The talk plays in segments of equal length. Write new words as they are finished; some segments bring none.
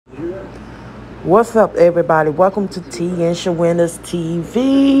What's up, everybody? Welcome to teeandsharindatv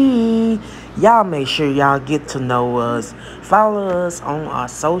TV. Y'all make sure y'all get to know us. Follow us on our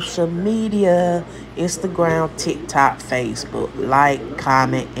social media, Instagram, TikTok, Facebook. Like,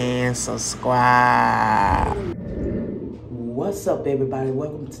 comment, and subscribe. What's up, everybody?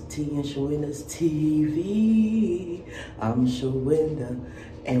 Welcome to teeandsharindatv TV. I'm Sharinda,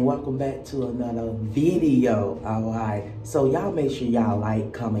 and welcome back to another video. Alright, so y'all make sure y'all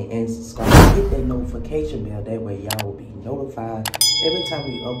like, comment, and subscribe. Hit that notification bell, that way y'all will be notified every time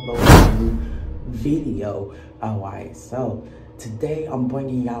we upload a new video. Alright, so today I'm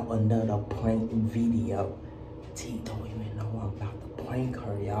bringing y'all another prank video. T don't even know I'm about to prank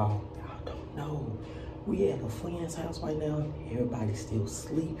her, y'all. Y'all don't know. We at a friend's house right now. Everybody still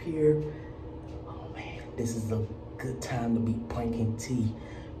asleep here. Oh man, this is a good time to be pranking T.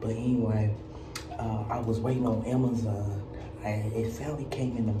 But anyway, I was waiting on Amazon. It finally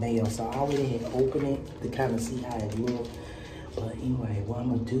came in the mail, so I already had opened it to kind of see how it looked. But anyway, what I'm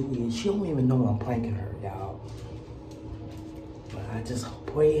gonna do is, she don't even know I'm pranking her, y'all. But I just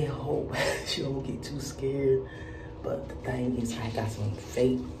pray and hope she don't get too scared. But the thing is, I got some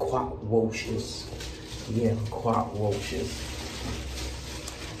fake cockroaches. Yeah, cockroaches.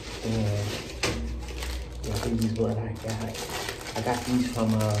 And yeah, these is what I got. I got these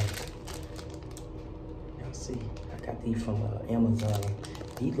from y'all see, I got these from Amazon.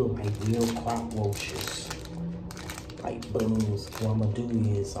 These look like real cockroaches, like balloons. What I'm gonna do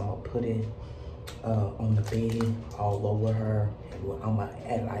is I'm gonna put it on the bed all over her, and I'm gonna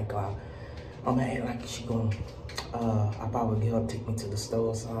act like she gonna I probably get her to take me to the store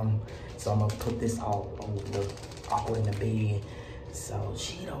or something. So I'm gonna put this all in the bed. So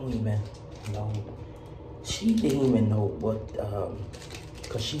she don't even know. She didn't even know what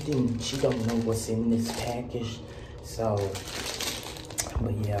cause she don't know what's in this package. So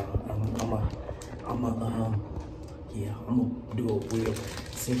but yeah, I'm gonna do it real.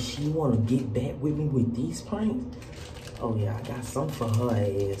 Since she wanna get back with me with these pranks, oh yeah, I got something for her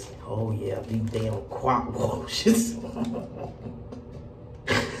ass. Oh yeah, these damn cockroaches.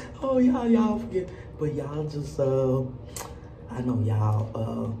 Oh y'all forget. But y'all just I know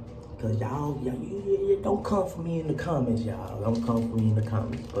y'all cause y'all you don't come for me in the comments, y'all. Don't come for me in the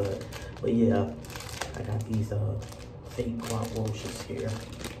comments. But yeah, I got these fake cockroaches here.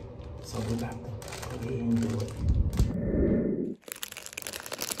 So we got to go ahead and do it.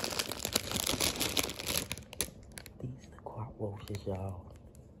 These the cockroaches, y'all.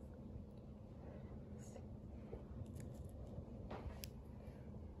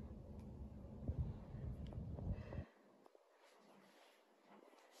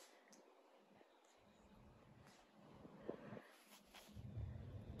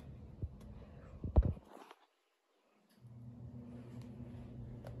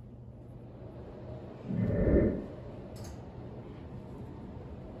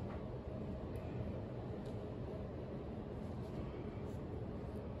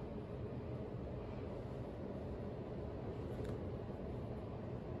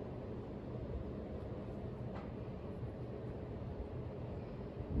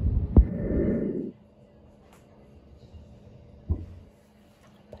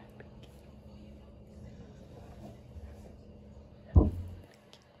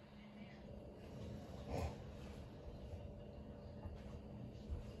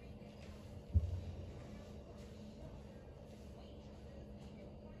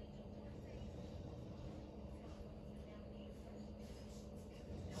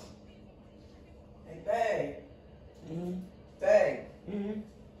 Babe. Babe. Can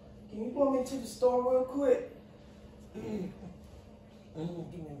you pull me to the store real quick? Give me a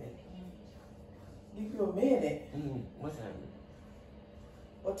minute. Give you a minute. What time?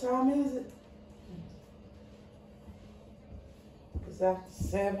 What time is it? It's after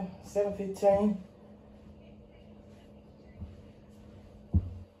 7:15.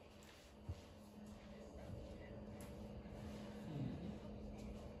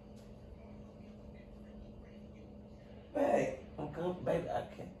 Baby, I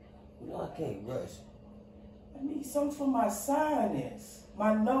can't. You know I can't rush. I need something for my sinus.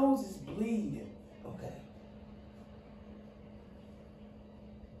 My nose is bleeding. Okay.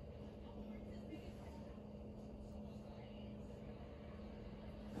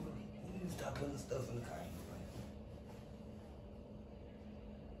 You need to stop putting stuff in the car.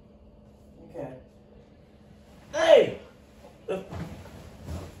 Okay. Hey!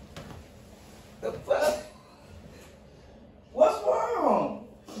 The fuck? What's wrong?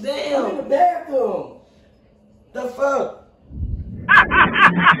 Damn. I'm in the bathroom. The fuck?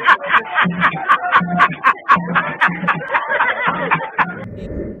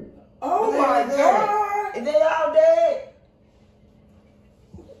 Oh my God! Is they all dead?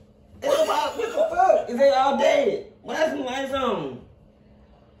 What the fuck? Is they all dead? Well, that's some lights on.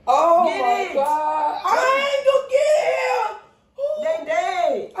 Oh Get my it. God! I ain't gonna get him. They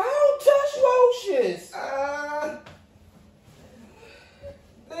dead. I don't touch roaches.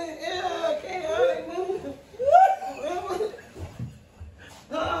 Yeah, I can't move.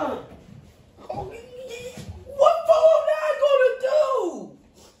 What 409 gonna do?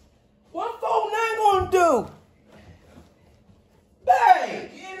 What 409 gonna do? Babe,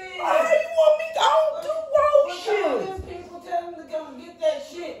 why you want me? I don't do roaches. People tell them to come get that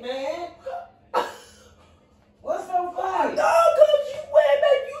shit, man. What's so funny? No, cause you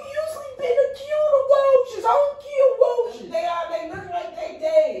usually been accused of roaches. I don't kill roaches. They look like they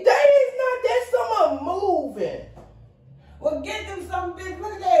dead. That is not that some of them moving. Well, get them some bitch.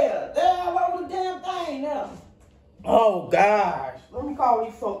 Look at that. They're all over the damn thing now. Oh gosh. Let me call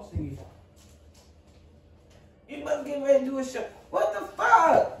these folks here. You must get ready to do a show. What the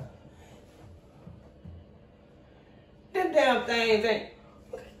fuck? Them damn things ain't.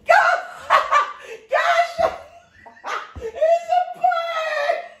 Gosh! It's a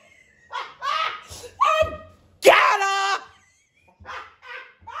bird! I got her!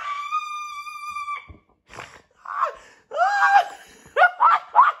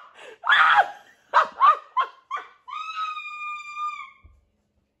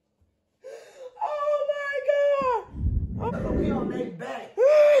 Oh my God! We on their back.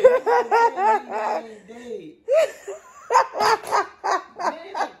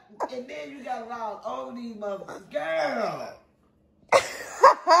 And then you got lost all these motherfuckers. Girl.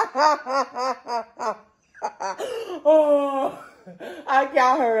 Oh, I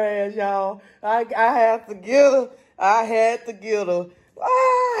got her ass, y'all. I had to get her. I had to get her.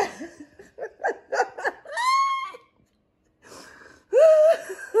 Ah.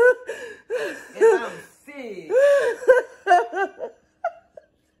 And I'm sick.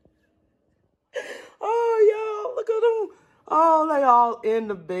 Oh, y'all, look at them. Oh, they all in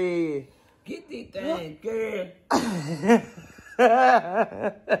the bed. Get these things, girl.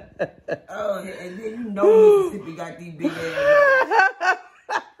 Oh, and then you know Mississippi got these big ass.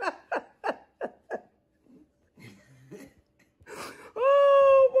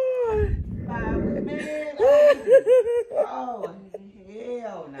 Oh, boy. Man, oh,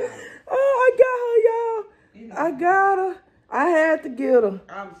 hell no. Oh, I got her, y'all. I got her. I had to get her.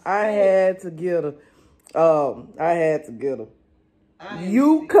 I had to get her. I had to get her.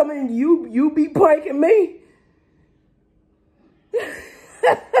 You coming? You be pranking me?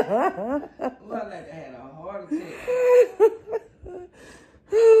 Well, like I had a heart attack.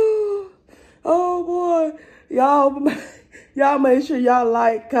 Oh boy, y'all make sure y'all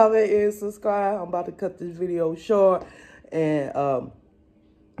like, comment, and subscribe. I'm about to cut this video short, and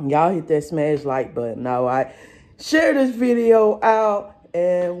y'all hit that smash like button. All right, share this video out,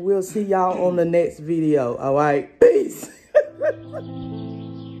 and we'll see y'all on the next video. All right, peace.